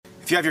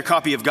If you have your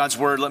copy of God's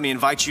Word, let me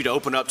invite you to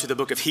open up to the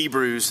book of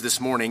Hebrews this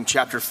morning,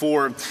 chapter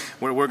 4,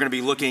 where we're going to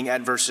be looking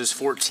at verses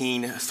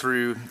 14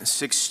 through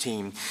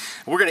 16.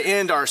 We're going to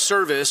end our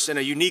service in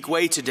a unique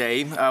way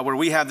today, where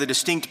we have the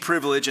distinct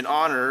privilege and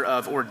honor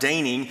of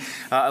ordaining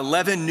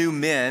 11 new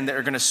men that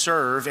are going to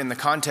serve in the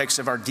context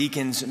of our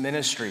deacons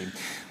ministry.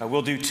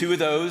 We'll do 2 of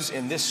those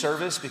in this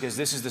service because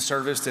this is the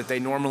service that they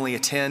normally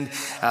attend.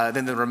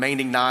 Then the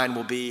remaining 9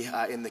 will be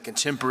in the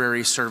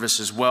contemporary service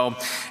as well.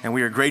 And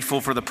we are grateful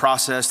for the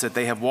process that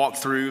they have walked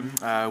through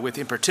with,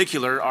 in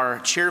particular, our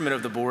chairman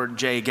of the board,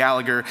 Jay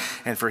Gallagher,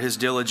 and for his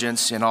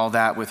diligence and all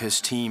that with his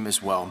team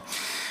as well.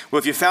 Well,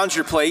 if you found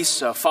your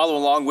place, follow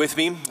along with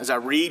me as I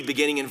read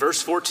beginning in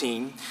verse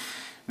 14.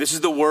 This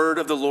is the word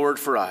of the Lord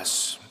for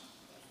us.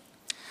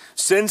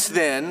 Since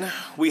then,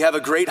 we have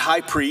a great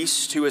high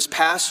priest who has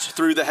passed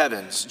through the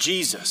heavens,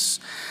 Jesus,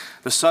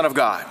 the Son of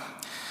God.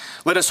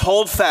 Let us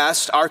hold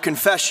fast our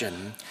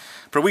confession.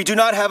 For we do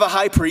not have a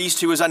high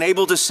priest who is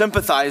unable to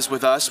sympathize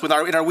with us in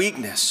our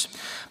weakness,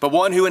 but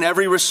one who in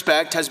every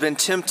respect has been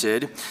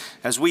tempted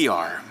as we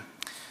are,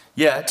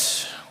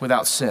 yet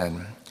without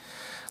sin.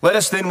 Let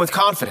us then with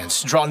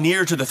confidence draw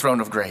near to the throne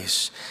of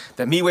grace,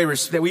 that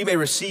we may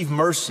receive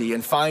mercy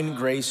and find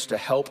grace to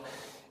help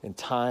in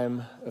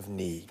time of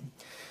need.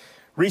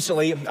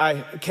 Recently,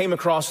 I came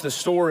across the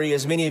story,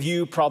 as many of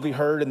you probably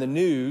heard in the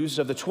news,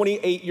 of the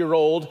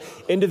 28-year-old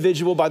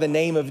individual by the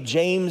name of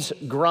James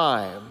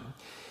Grime.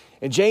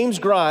 And James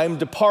Grime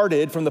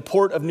departed from the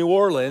port of New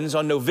Orleans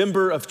on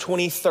November of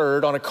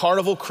 23rd on a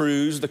Carnival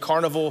cruise, the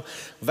Carnival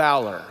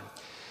Valor.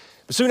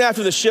 But soon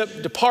after the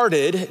ship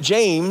departed,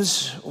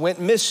 James went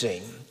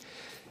missing.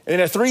 And in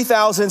a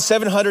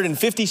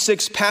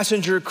 3,756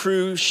 passenger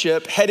cruise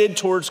ship headed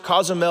towards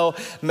Cozumel,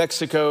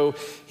 Mexico,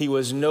 he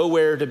was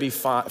nowhere to be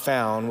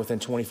found within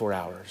 24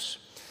 hours.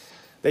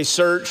 They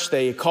searched,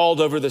 they called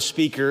over the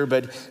speaker,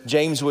 but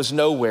James was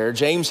nowhere.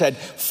 James had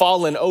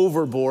fallen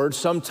overboard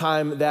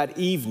sometime that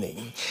evening.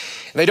 And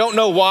they don't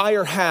know why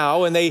or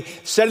how, and they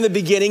said in the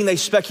beginning, they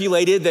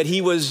speculated that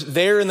he was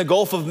there in the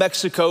Gulf of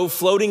Mexico,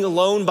 floating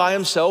alone by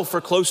himself for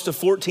close to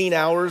 14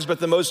 hours, but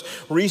the most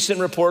recent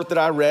report that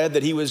I read,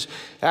 that he was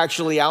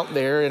actually out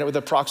there with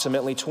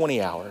approximately 20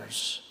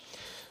 hours.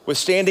 With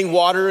standing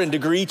water and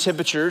degree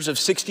temperatures of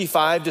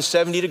 65 to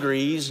 70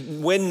 degrees,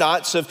 wind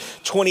knots of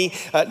 20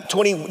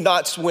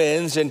 knots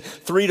winds and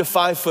 3 to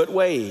 5 foot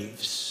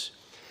waves.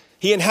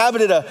 He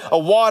inhabited a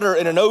water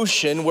in an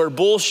ocean where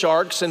bull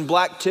sharks and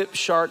black-tip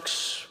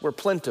sharks were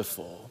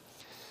plentiful.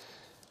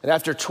 And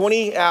after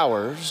 20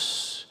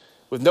 hours,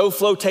 with no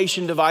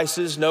flotation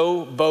devices,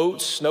 no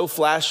boats, no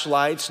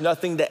flashlights,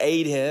 nothing to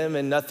aid him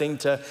and nothing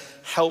to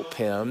help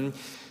him,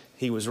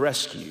 he was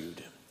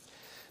rescued.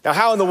 Now,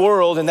 how in the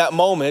world in that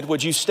moment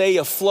would you stay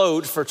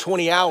afloat for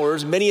 20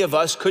 hours? Many of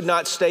us could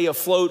not stay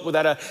afloat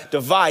without a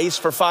device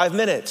for 5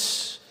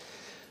 minutes.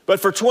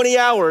 But for 20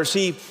 hours,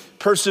 he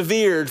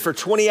persevered. For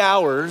 20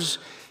 hours,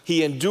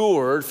 he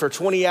endured. For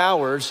 20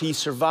 hours, he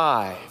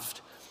survived,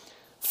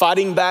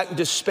 fighting back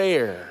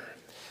despair,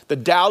 the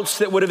doubts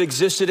that would have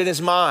existed in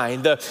his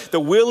mind, the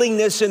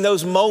willingness in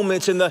those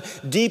moments, in the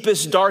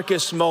deepest,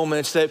 darkest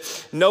moments,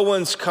 that no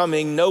one's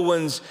coming, no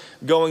one's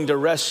going to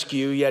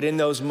rescue. Yet in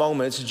those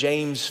moments,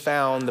 James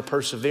found the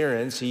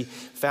perseverance. He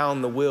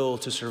found the will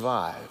to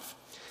survive.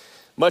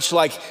 Much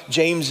like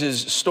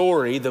James's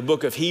story, the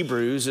book of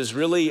Hebrews is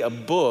really a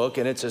book,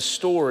 and it's a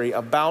story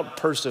about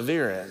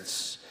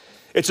perseverance.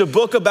 It's a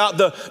book about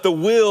the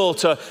will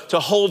to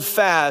hold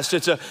fast.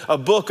 It's a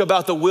book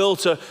about the will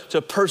to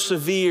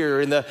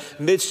persevere in the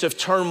midst of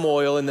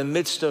turmoil, in the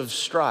midst of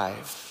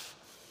strife.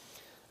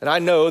 And I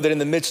know that in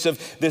the midst of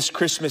this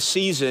Christmas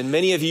season,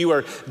 many of you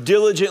are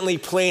diligently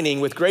planning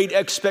with great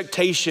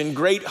expectation,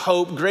 great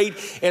hope,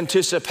 great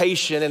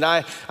anticipation. And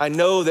I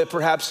know that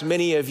perhaps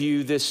many of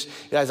you,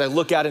 as I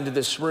look out into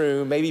this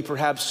room, maybe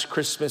perhaps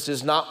Christmas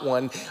is not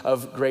one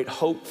of great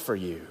hope for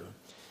you.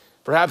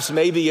 Perhaps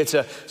maybe it's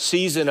a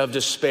season of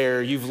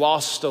despair. You've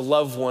lost a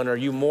loved one, or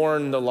you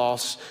mourn the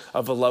loss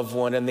of a loved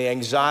one, and the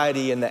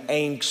anxiety and the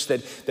angst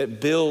that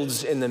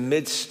builds in the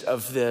midst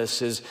of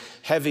this is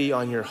heavy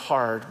on your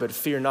heart. But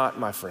fear not,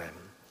 my friend.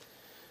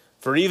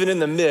 For even in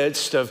the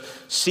midst of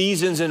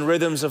seasons and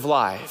rhythms of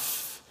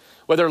life,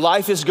 whether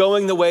life is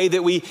going the way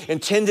that we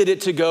intended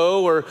it to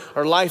go, or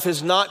life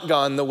has not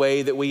gone the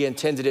way that we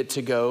intended it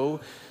to go,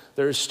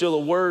 there is still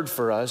a word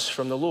for us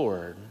from the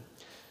Lord.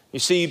 You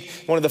see,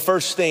 one of the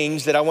first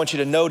things that I want you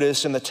to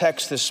notice in the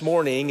text this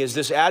morning is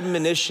this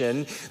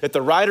admonition that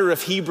the writer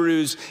of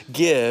Hebrews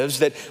gives,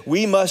 that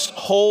we must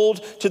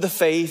hold to the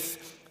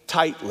faith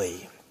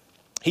tightly.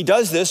 He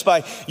does this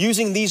by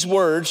using these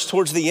words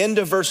towards the end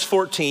of verse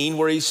 14,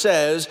 where he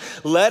says,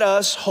 "Let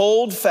us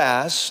hold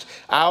fast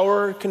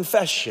our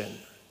confession."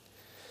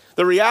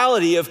 The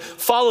reality of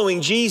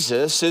following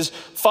Jesus is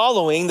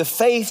following, the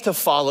faith to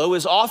follow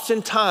is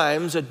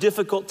oftentimes a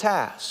difficult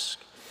task.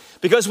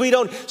 Because we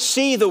don't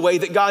see the way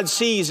that God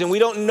sees, and we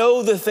don't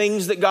know the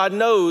things that God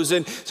knows.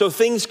 And so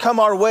things come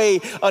our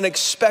way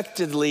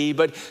unexpectedly,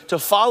 but to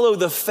follow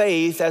the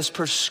faith as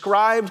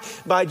prescribed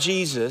by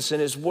Jesus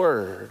and his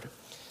word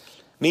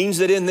Means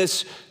that in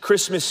this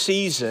Christmas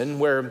season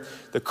where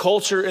the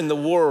culture and the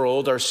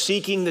world are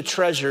seeking the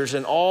treasures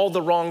in all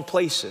the wrong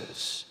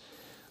places,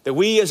 that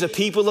we as a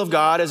people of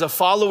God, as a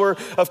follower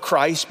of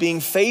Christ, being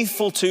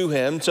faithful to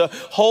him, to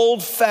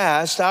hold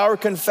fast our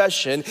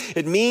confession,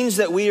 it means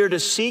that we are to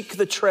seek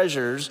the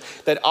treasures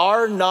that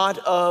are not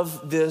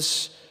of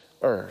this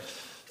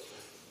earth,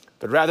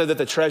 but rather that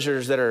the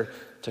treasures that are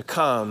to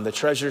come, the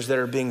treasures that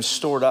are being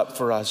stored up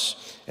for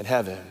us in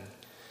heaven.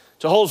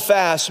 To hold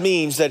fast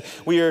means that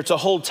we are to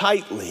hold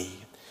tightly.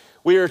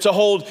 We are to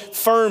hold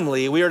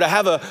firmly. We are to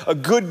have a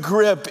good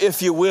grip,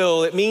 if you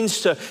will. It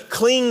means to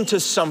cling to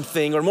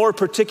something, or more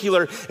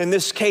particular in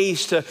this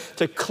case,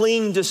 to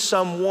cling to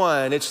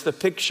someone. It's the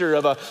picture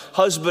of a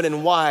husband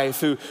and wife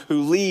who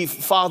leave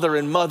father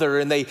and mother,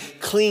 and they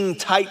cling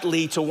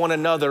tightly to one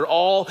another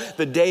all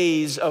the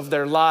days of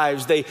their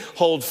lives. They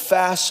hold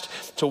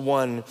fast to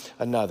one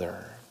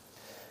another.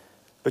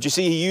 But you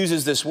see, he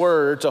uses this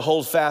word to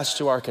hold fast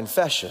to our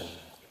confession.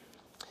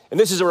 And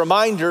this is a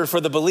reminder for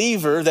the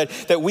believer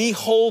that we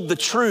hold the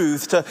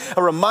truth,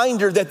 a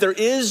reminder that there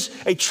is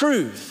a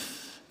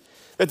truth,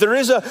 that there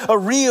is a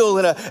real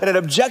and an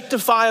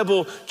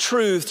objectifiable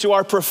truth to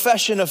our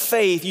profession of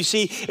faith. You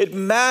see, it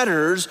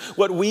matters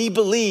what we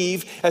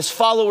believe as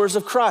followers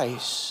of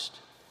Christ.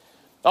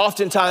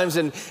 Oftentimes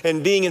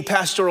in being in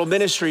pastoral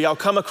ministry, I'll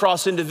come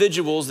across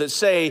individuals that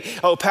say,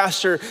 oh,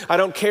 pastor, I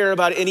don't care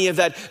about any of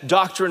that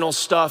doctrinal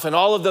stuff and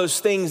all of those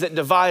things that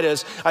divide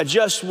us. I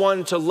just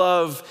want to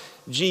love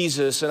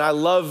Jesus. And I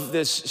love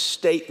this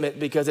statement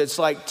because it's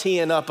like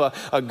teeing up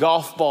a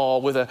golf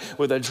ball with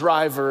a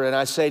driver. And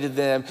I say to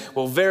them,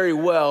 well, very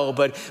well,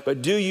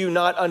 but do you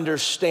not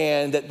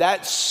understand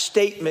that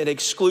statement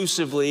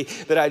exclusively,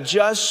 that I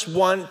just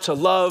want to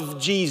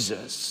love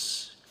Jesus,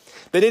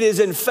 that it is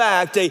in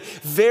fact a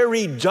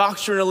very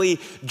doctrinally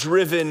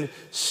driven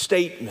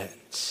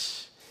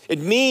statement. It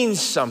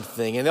means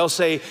something. And they'll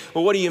say,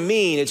 well, what do you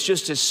mean? It's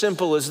just as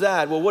simple as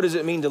that. Well, what does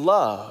it mean to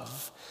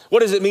love?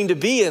 What does it mean to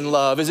be in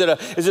love? Is it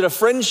a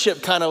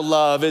friendship kind of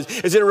love?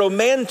 Is it a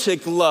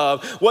romantic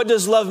love? What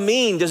does love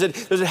mean? Does it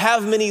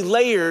have many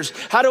layers?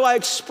 How do I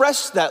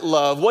express that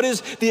love? What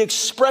is the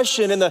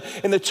expression and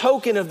the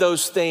token of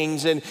those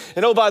things? And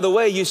oh, by the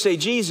way, you say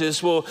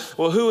Jesus, well,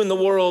 who in the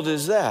world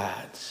is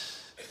that?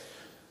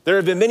 There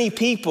have been many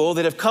people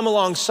that have come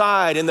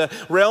alongside in the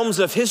realms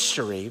of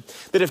history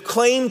that have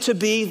claimed to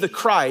be the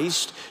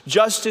Christ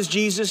just as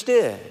Jesus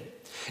did.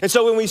 And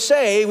so when we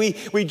say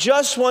we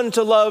just want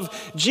to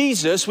love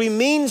Jesus, we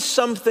mean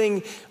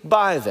something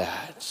by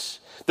that.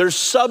 There's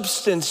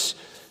substance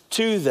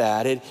to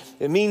that.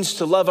 It means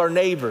to love our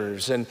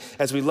neighbors and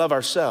as we love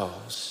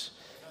ourselves.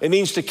 It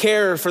means to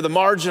care for the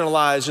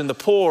marginalized and the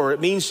poor.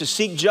 It means to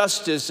seek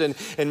justice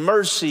and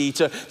mercy.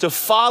 To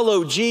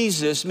follow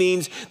Jesus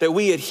means that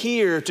we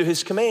adhere to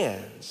his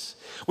commands.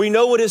 We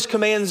know what his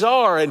commands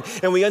are and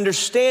we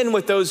understand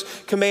what those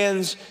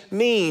commands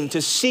mean.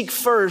 To seek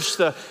first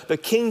the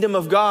kingdom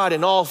of God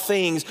in all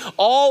things.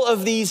 All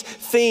of these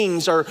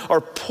things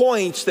are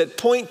points that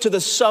point to the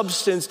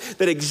substance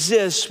that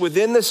exists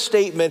within the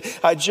statement,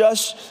 I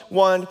just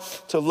want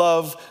to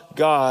love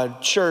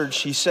God.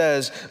 Church, he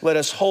says, let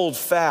us hold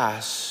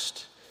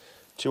fast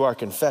to our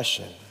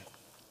confession.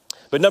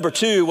 But number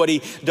two, what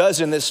he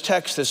does in this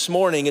text this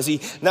morning is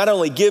he not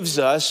only gives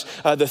us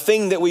the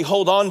thing that we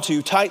hold on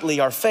to tightly,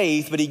 our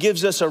faith, but he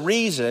gives us a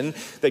reason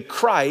that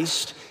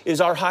Christ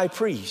is our high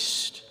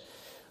priest.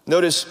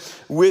 Notice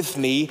with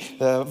me,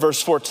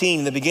 verse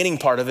 14, the beginning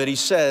part of it, he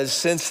says,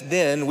 since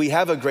then we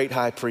have a great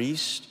high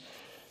priest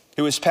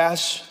who has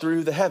passed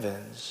through the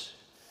heavens.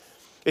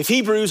 If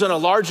Hebrews on a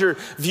larger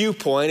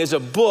viewpoint is a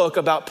book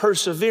about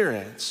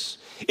perseverance,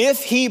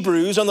 if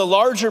Hebrews on the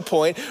larger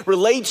point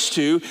relates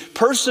to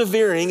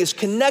persevering is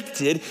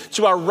connected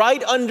to our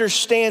right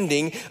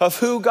understanding of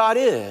who God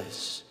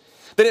is,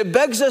 then it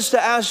begs us to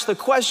ask the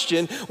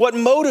question, what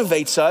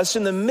motivates us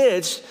in the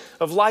midst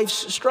of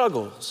life's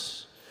struggles?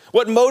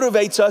 What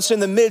motivates us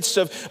in the midst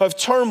of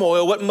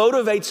turmoil? What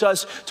motivates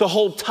us to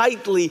hold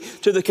tightly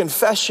to the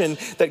confession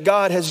that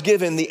God has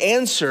given? The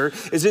answer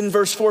is in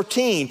verse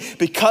 14.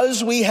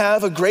 Because we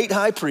have a great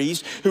high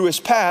priest who has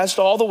passed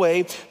all the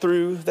way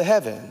through the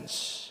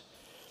heavens.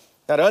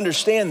 Now, to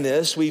understand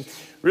this, we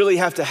really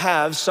have to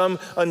have some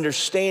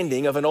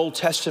understanding of an Old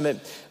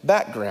Testament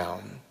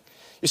background.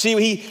 You see,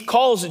 he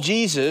calls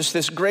Jesus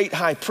this great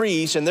high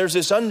priest, and there's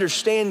this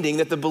understanding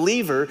that the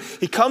believer,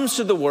 he comes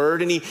to the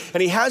word and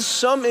he has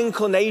some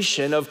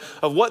inclination of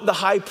what the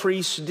high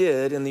priest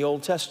did in the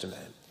Old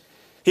Testament.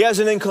 He has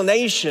an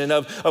inclination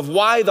of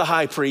why the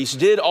high priest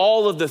did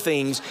all of the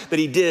things that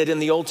he did in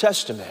the Old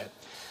Testament.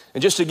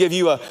 And just to give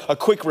you a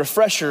quick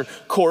refresher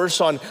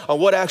course on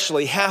what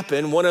actually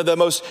happened, one of the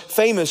most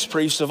famous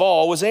priests of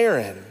all was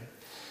Aaron.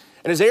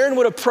 And as Aaron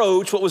would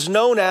approach what was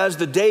known as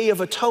the Day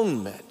of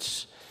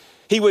Atonement,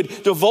 he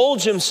would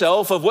divulge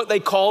himself of what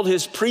they called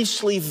his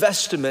priestly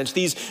vestments,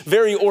 these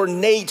very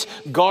ornate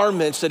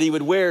garments that he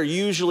would wear,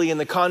 usually in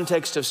the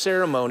context of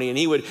ceremony. And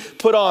he would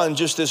put on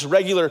just this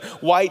regular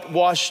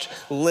whitewashed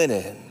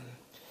linen.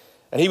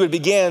 And he would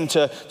begin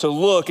to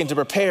look and to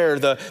prepare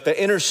the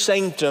inner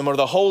sanctum or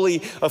the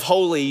Holy of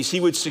Holies. He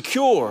would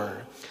secure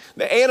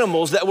the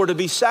animals that were to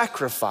be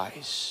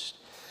sacrificed.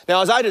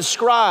 Now, as I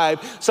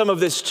describe some of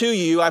this to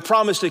you, I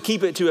promise to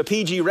keep it to a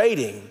PG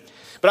rating.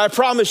 But I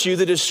promise you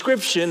the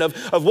description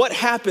of what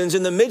happens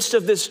in the midst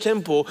of this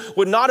temple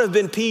would not have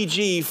been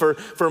PG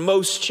for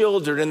most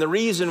children. And the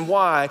reason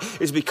why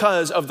is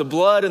because of the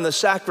blood and the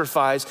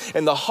sacrifice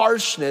and the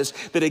harshness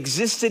that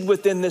existed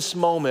within this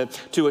moment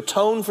to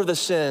atone for the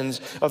sins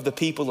of the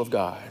people of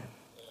God.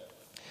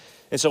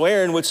 And so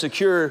Aaron would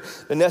secure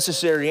the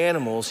necessary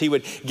animals. He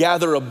would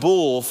gather a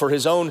bull for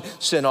his own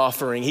sin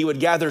offering. He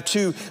would gather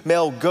 2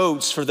 male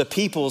goats for the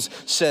people's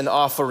sin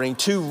offering,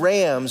 2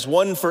 rams,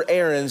 one for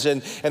Aaron's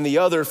and the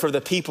other for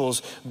the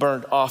people's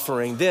burnt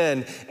offering.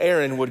 Then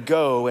Aaron would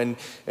go and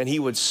he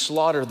would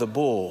slaughter the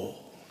bull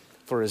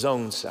for his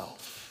own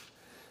self,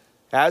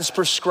 as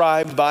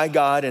prescribed by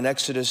God in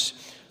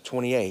Exodus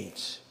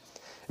 28.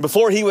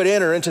 Before he would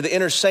enter into the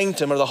inner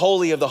sanctum or the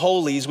Holy of the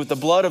Holies with the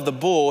blood of the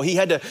bull, he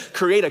had to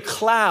create a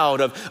cloud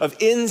of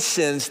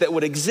incense that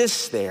would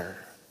exist there.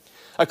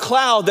 A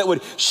cloud that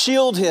would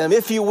shield him,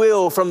 if you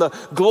will, from the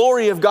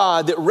glory of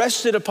God that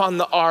rested upon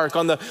the ark,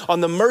 on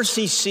the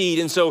mercy seat.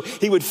 And so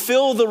he would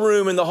fill the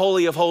room in the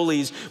Holy of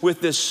Holies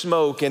with this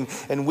smoke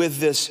and with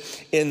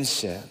this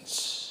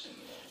incense.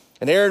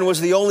 And Aaron was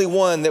the only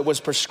one that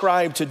was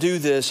prescribed to do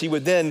this. He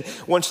would then,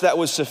 once that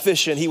was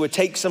sufficient, he would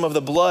take some of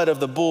the blood of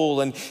the bull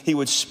and he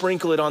would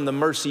sprinkle it on the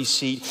mercy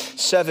seat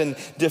 7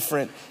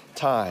 different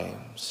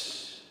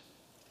times.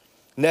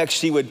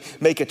 Next, he would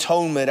make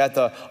atonement at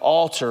the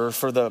altar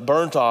for the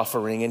burnt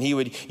offering, and he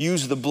would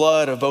use the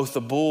blood of both the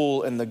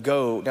bull and the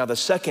goat. Now, the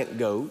second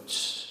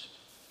goat,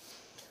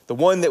 the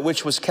one that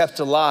which was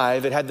kept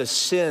alive, it had the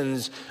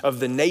sins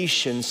of the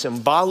nation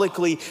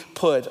symbolically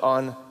put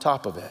on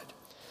top of it.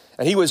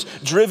 And he was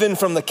driven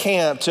from the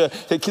camp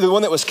the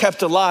one that was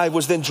kept alive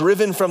was then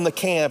driven from the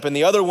camp, and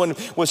the other one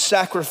was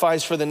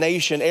sacrificed for the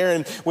nation.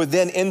 Aaron would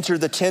then enter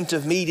the tent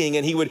of meeting,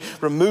 and he would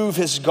remove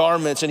his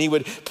garments, and he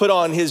would put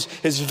on his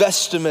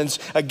vestments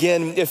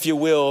again, if you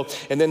will.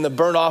 And then the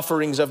burnt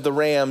offerings of the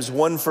rams,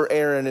 one for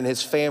Aaron and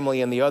his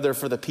family, and the other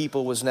for the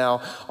people, was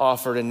now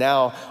offered. And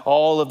now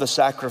all of the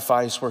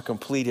sacrifice were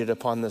completed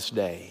upon this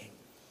day.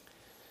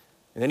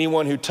 And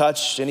anyone who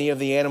touched any of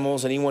the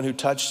animals, anyone who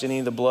touched any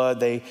of the blood,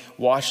 they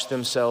washed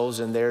themselves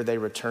and there they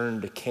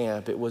returned to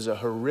camp. It was a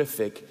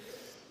horrific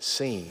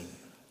scene.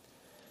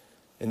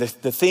 And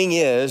the thing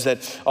is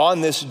that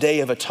on this day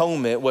of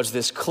atonement was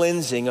this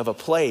cleansing of a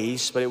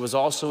place, but it was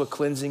also a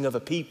cleansing of a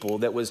people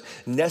that was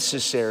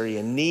necessary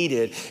and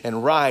needed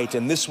and right.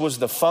 And this was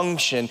the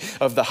function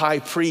of the high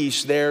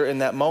priest there in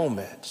that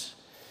moment.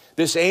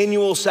 This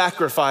annual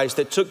sacrifice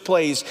that took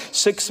place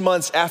 6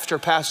 months after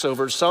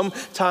Passover,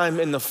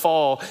 sometime in the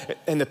fall,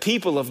 and the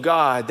people of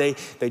God, they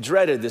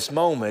dreaded this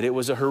moment. It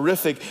was a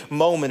horrific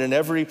moment in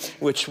every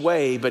which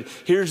way, but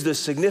here's the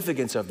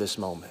significance of this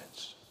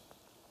moment.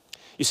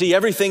 You see,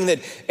 everything that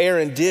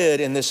Aaron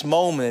did in this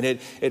moment,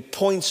 it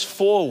points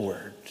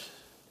forward.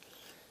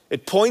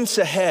 It points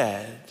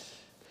ahead.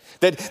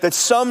 That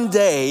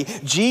someday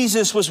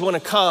Jesus was going to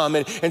come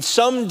and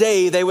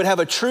someday they would have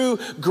a true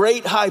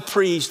great high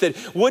priest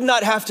that would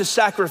not have to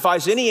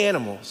sacrifice any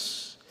animals.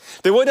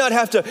 They would not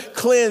have to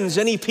cleanse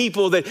any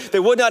people. They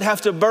would not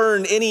have to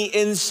burn any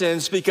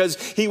incense because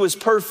he was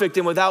perfect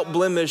and without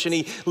blemish and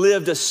he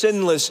lived a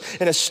sinless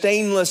and a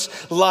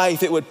stainless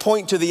life. It would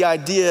point to the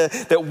idea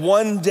that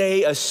one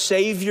day a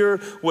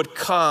Savior would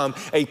come,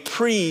 a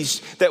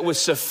priest that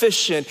was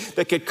sufficient,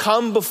 that could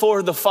come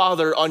before the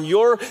Father on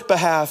your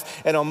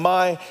behalf and on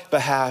my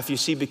behalf. You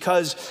see,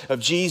 because of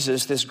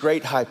Jesus, this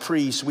great high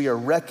priest, we are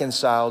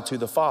reconciled to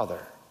the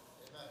Father.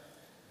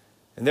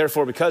 And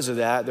therefore, because of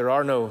that, there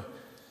are no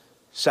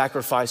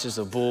sacrifices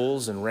of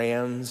bulls and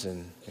rams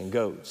and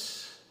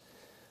goats.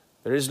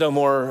 There is no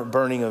more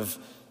burning of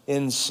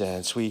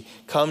incense. We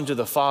come to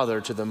the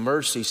Father, to the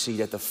mercy seat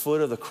at the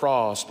foot of the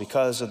cross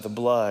because of the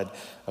blood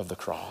of the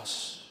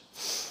cross.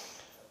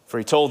 For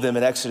he told them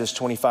in Exodus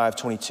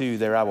 25:22,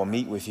 there I will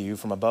meet with you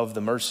from above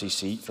the mercy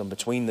seat, from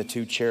between the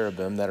 2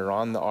 cherubim that are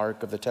on the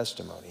ark of the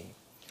testimony.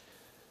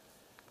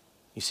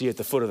 You see, at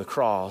the foot of the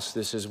cross,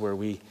 this is where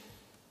we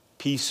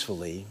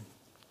peacefully,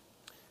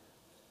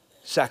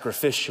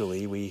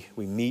 sacrificially,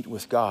 we meet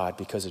with God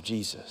because of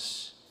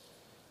Jesus.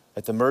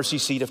 At the mercy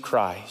seat of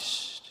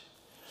Christ.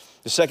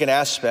 The second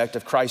aspect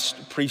of Christ's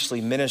priestly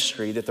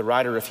ministry that the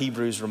writer of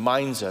Hebrews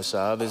reminds us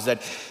of is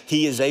that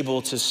he is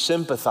able to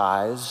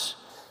sympathize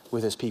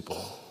with his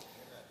people.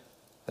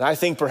 And I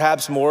think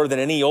perhaps more than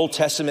any Old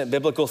Testament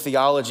biblical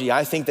theology,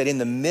 I think that in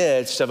the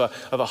midst of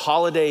a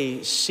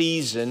holiday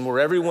season where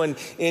everyone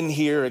in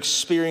here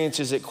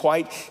experiences it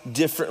quite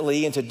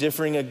differently and to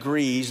differing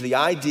degrees, the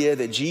idea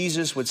that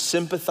Jesus would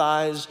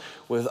sympathize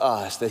with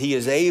us, that he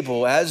is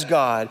able as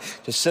God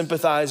to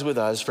sympathize with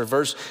us. For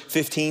verse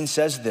 15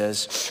 says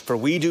this, for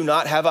we do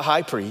not have a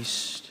high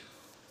priest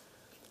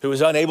who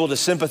is unable to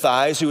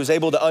sympathize, who is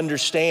able to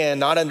understand,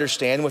 not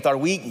understand with our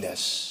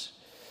weakness.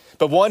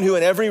 but one who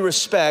in every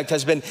respect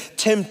has been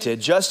tempted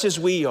just as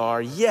we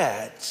are,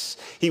 yet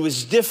he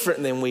was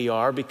different than we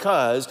are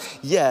because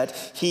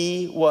yet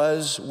he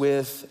was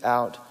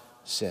without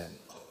sin.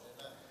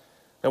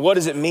 Now, what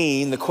does it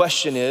mean? The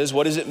question is,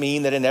 what does it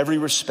mean that in every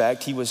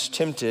respect he was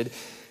tempted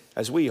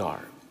as we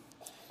are?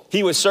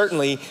 He was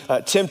certainly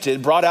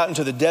tempted, brought out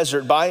into the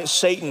desert by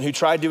Satan, who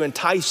tried to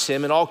entice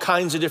him in all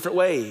kinds of different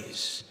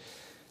ways.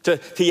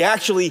 He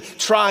actually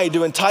tried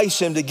to entice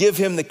him to give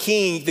him the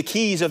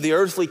keys of the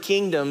earthly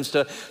kingdoms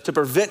to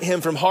prevent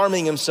him from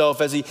harming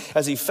himself as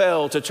he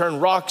fell, to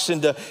turn rocks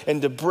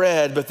into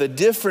bread. But the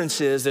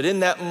difference is that in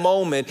that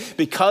moment,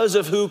 because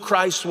of who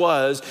Christ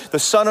was, the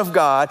Son of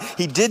God,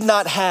 he did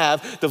not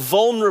have the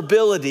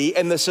vulnerability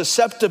and the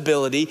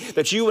susceptibility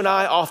that you and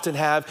I often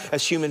have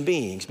as human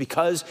beings,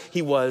 because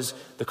he was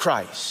the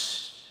Christ.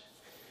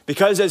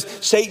 Because as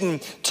Satan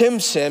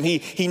tempts him,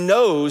 he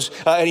knows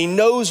and he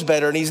knows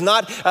better, and he's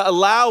not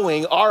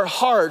allowing our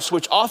hearts,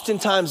 which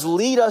oftentimes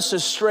lead us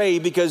astray,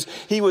 because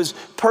he was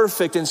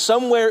perfect. And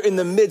somewhere in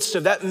the midst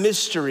of that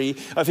mystery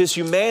of his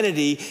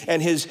humanity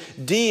and his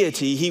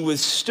deity, he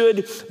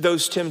withstood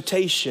those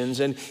temptations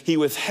and he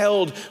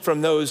withheld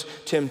from those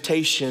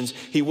temptations.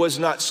 He was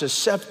not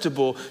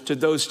susceptible to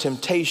those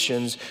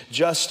temptations,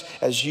 just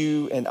as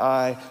you and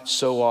I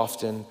so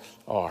often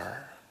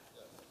are.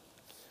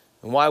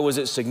 And why was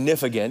it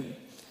significant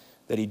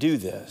that he do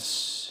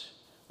this?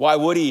 Why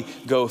would he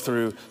go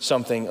through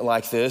something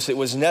like this? It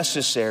was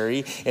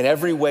necessary in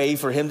every way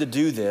for him to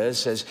do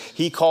this, as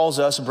he calls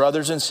us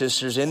brothers and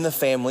sisters in the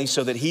family,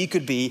 so that he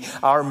could be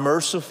our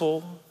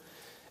merciful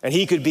and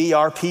he could be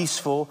our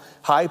peaceful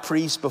high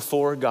priest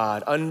before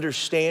God,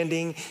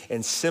 understanding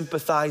and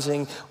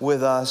sympathizing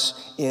with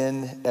us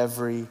in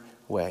every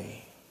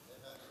way.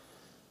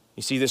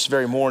 You see, this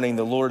very morning,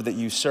 the Lord that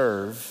you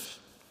serve,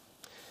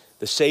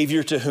 the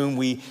Savior to whom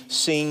we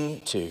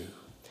sing to,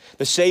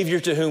 the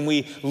Savior to whom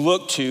we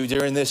look to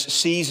during this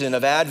season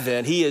of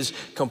Advent, he is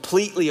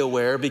completely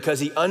aware, because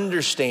he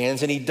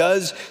understands and he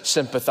does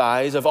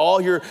sympathize of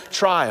all your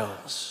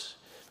trials.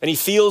 And he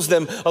feels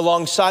them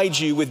alongside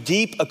you with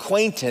deep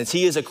acquaintance.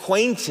 He is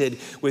acquainted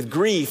with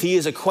grief. He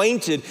is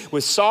acquainted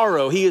with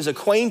sorrow. He is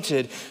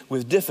acquainted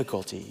with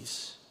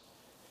difficulties.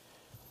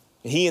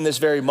 And he, in this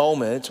very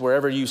moment,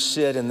 wherever you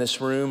sit in this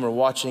room or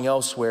watching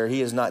elsewhere,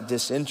 he is not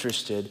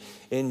disinterested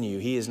in you.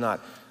 He is not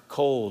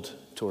cold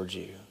towards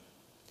you.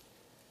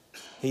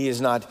 He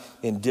is not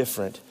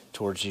indifferent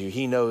towards you.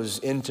 He knows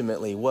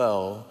intimately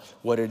well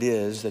what it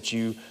is that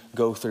you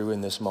go through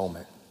in this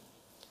moment.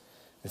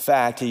 In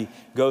fact, he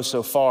goes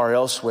so far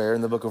elsewhere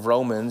in the book of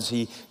Romans,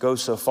 he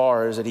goes so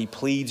far as that he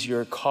pleads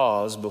your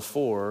cause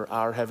before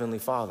our Heavenly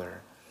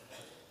Father.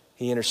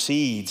 He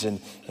intercedes and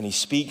he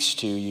speaks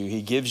to you.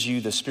 He gives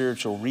you the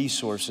spiritual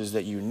resources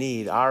that you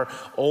need. Our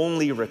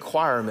only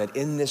requirement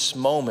in this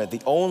moment,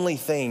 the only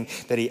thing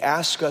that he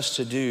asks us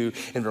to do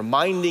in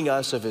reminding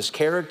us of his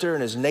character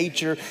and his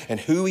nature and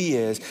who he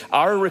is,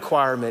 our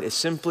requirement is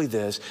simply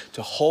this: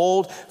 to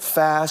hold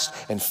fast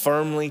and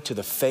firmly to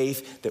the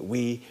faith that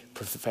we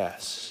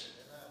profess,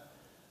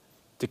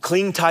 to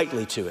cling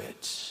tightly to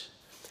it,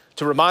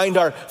 to remind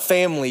our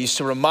families,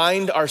 to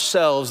remind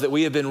ourselves that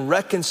we have been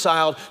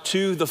reconciled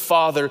to the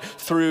Father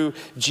through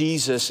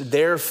Jesus.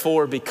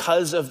 Therefore,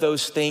 because of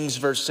those things,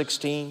 verse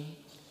 16,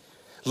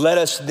 let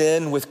us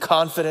then with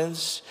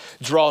confidence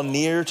draw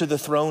near to the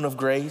throne of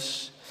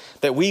grace,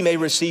 that we may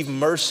receive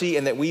mercy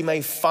and that we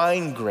may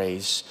find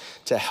grace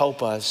to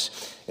help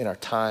us in our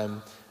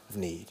time of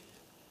need.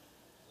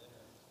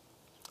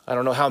 I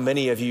don't know how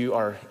many of you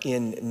are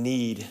in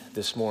need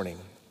this morning.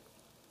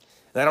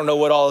 And I don't know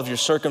what all of your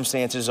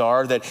circumstances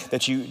are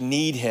that you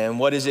need him.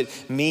 What does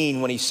it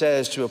mean when he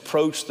says to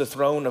approach the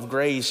throne of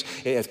grace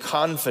with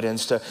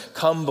confidence, to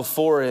come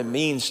before him? It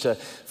means to,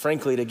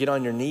 frankly, to get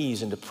on your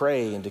knees and to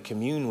pray and to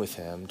commune with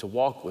him, to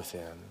walk with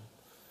him.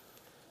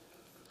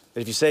 But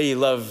if you say you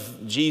love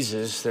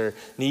Jesus, there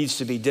needs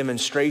to be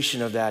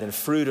demonstration of that and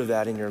fruit of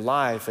that in your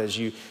life as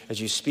you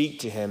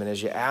speak to him and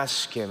as you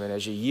ask him and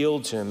as you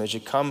yield to him, as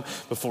you come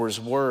before his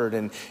word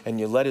and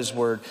you let his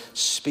word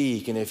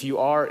speak. And if you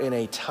are in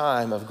a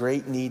time of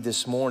great need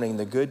this morning,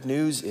 the good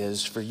news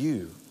is for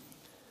you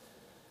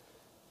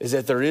is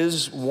that there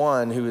is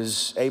one who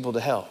is able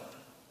to help.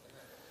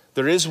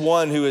 There is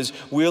one who is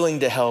willing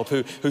to help,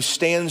 who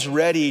stands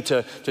ready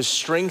to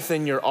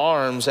strengthen your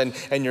arms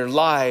and your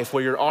life,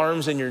 where your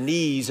arms and your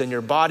knees and your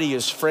body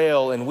is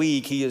frail and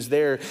weak. He is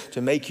there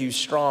to make you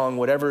strong.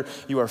 Whatever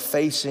you are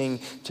facing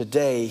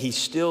today, he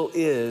still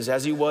is,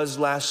 as he was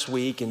last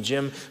week, and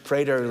Jim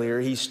prayed earlier,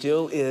 he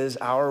still is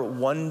our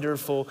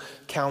wonderful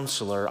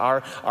counselor,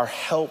 our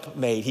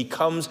helpmate. He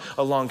comes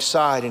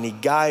alongside and he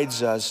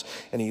guides us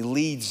and he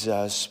leads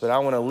us. But I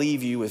want to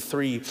leave you with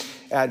 3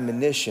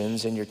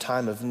 admonitions in your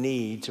time of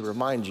need to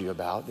remind you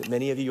about, that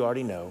many of you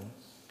already know,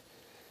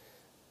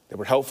 that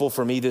were helpful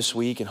for me this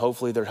week, and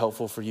hopefully they're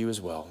helpful for you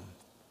as well.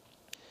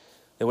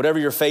 That whatever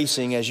you're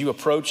facing as you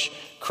approach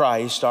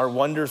Christ, our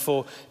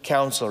wonderful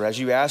counselor, as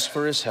you ask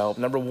for his help,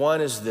 number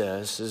 1 is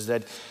this, is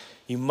that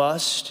you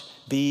must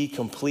be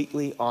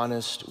completely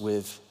honest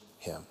with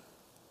him.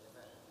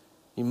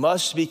 You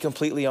must be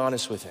completely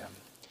honest with him.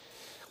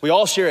 We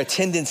all share a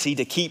tendency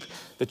to keep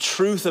the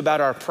truth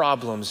about our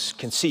problems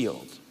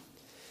concealed.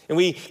 And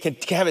we can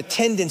have a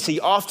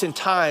tendency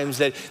oftentimes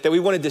that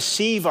we want to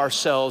deceive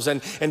ourselves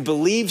and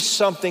believe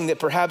something that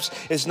perhaps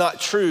is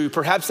not true.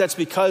 Perhaps that's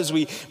because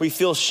we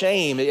feel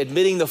shame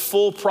admitting the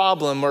full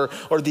problem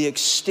or the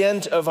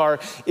extent of our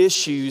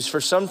issues. For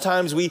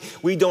sometimes we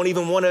don't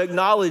even want to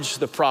acknowledge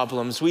the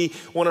problems. We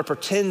want to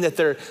pretend that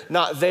they're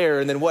not there.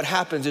 And then what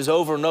happens is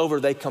over and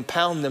over they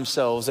compound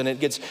themselves and it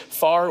gets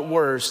far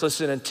worse.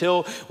 Listen,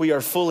 until we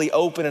are fully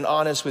open and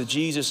honest with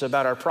Jesus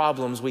about our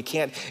problems, we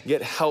can't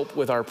get help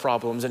with our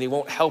problems. And he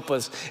won't help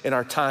us in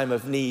our time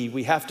of need.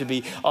 We have to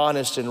be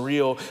honest and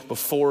real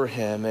before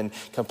him and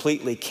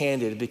completely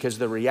candid, because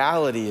the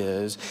reality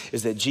is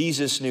that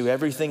Jesus knew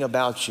everything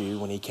about you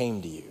when he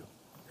came to you.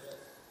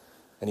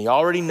 And he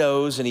already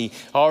knows and he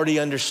already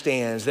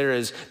understands. There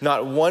is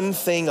not one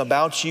thing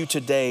about you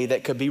today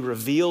that could be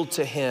revealed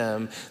to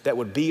him that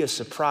would be a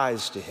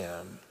surprise to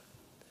him.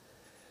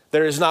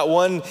 There is not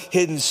one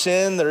hidden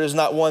sin. There is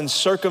not one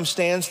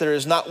circumstance. There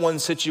is not one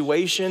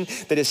situation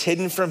that is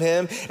hidden from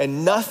him.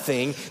 And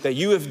nothing that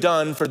you have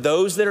done for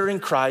those that are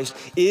in Christ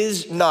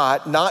is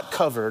not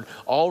covered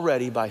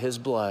already by his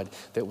blood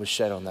that was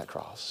shed on that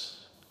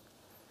cross.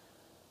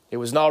 It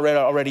was not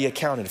already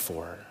accounted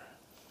for.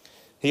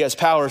 He has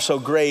power so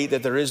great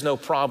that there is no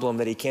problem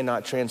that he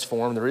cannot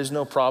transform. There is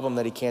no problem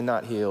that he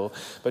cannot heal.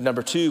 But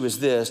number two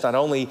is this: not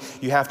only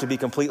you have to be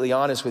completely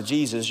honest with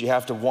Jesus, you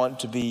have to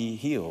want to be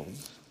healed.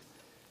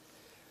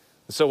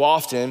 So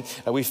often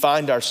we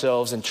find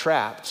ourselves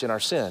entrapped in our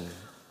sin.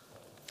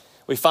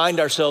 We find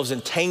ourselves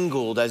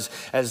entangled, as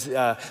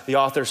the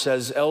author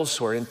says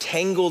elsewhere,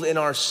 entangled in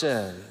our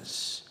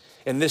sins,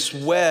 in this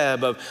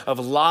web of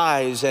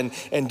lies and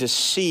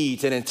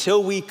deceit. And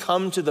until we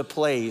come to the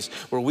place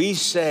where we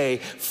say,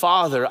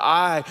 Father,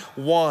 I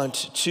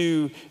want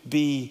to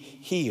be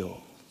healed,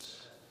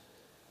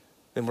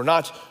 then we're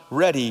not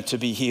ready to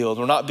be healed.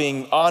 We're not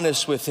being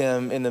honest with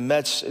him in the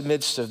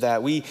midst of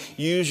that. We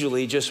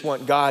usually just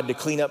want God to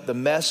clean up the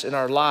mess in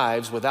our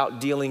lives without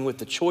dealing with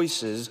the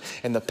choices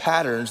and the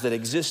patterns that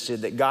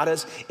existed that got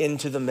us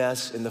into the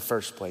mess in the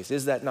first place.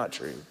 Is that not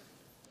true?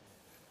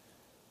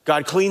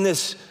 God, clean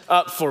this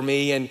up for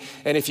me, and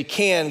if you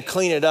can,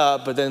 clean it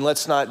up, but then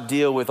let's not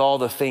deal with all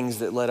the things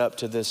that led up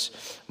to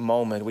this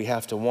moment. We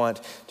have to want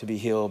to be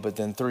healed. But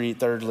then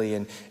thirdly,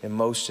 and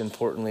most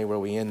importantly, where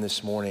we end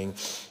this morning,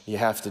 you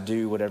have to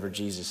do whatever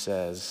Jesus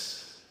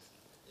says.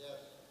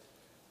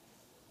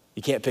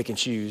 You can't pick and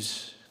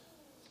choose.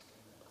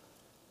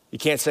 You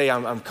can't say,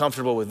 I'm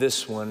comfortable with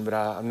this one, but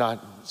I'm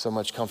not so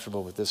much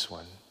comfortable with this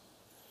one.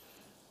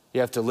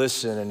 You have to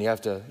listen, and you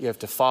have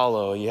to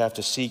follow. You have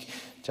to seek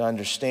to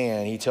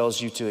understand. He tells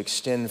you to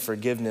extend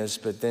forgiveness,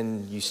 but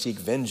then you seek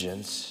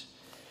vengeance.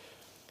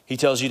 He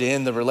tells you to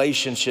end the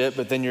relationship,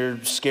 but then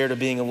you're scared of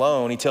being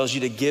alone. He tells you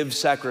to give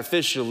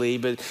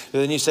sacrificially, but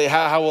then you say,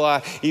 how will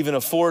I even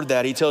afford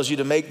that? He tells you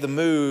to make the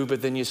move,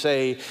 but then you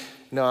say,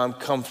 no, I'm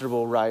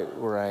comfortable right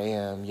where I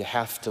am. You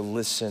have to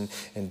listen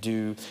and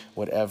do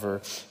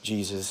whatever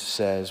Jesus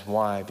says.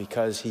 Why?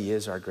 Because he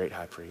is our great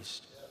high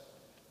priest.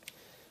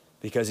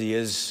 Because he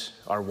is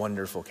our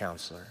wonderful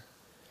counselor.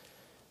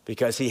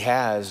 Because he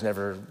has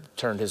never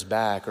turned his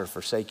back or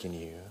forsaken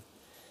you.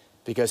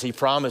 Because he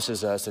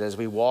promises us that as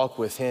we walk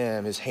with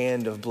him, his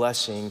hand of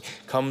blessing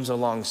comes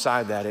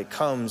alongside that. It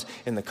comes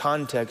in the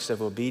context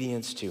of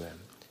obedience to him.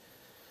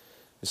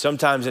 And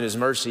sometimes in his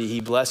mercy,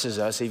 he blesses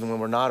us even when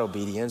we're not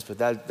obedient, but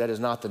that is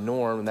not the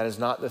norm, and that is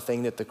not the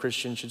thing that the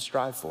Christian should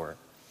strive for.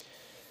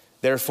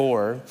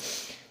 Therefore,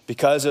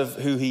 because of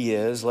who he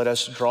is, let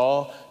us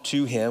draw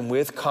to him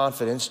with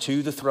confidence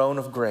to the throne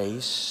of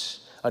grace,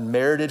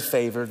 unmerited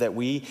favor, that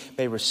we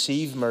may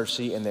receive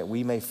mercy and that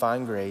we may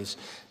find grace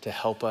to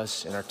help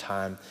us in our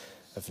time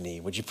of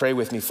need. Would you pray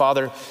with me?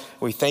 Father,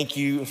 we thank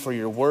you for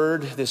your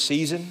word this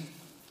season.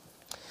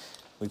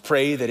 We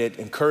pray that it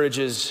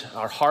encourages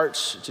our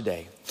hearts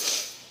today.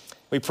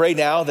 We pray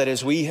now that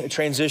as we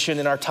transition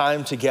in our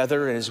time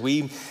together and as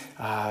we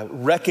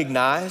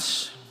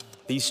recognize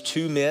these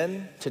two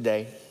men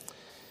today,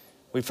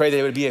 we pray that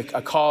it would be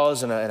a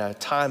cause and a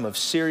time of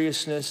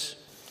seriousness,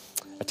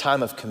 a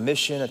time of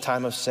commission, a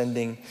time of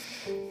sending,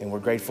 and we're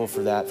grateful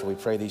for that, for we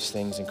pray these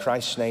things in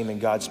Christ's name, and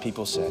God's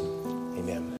people said, amen.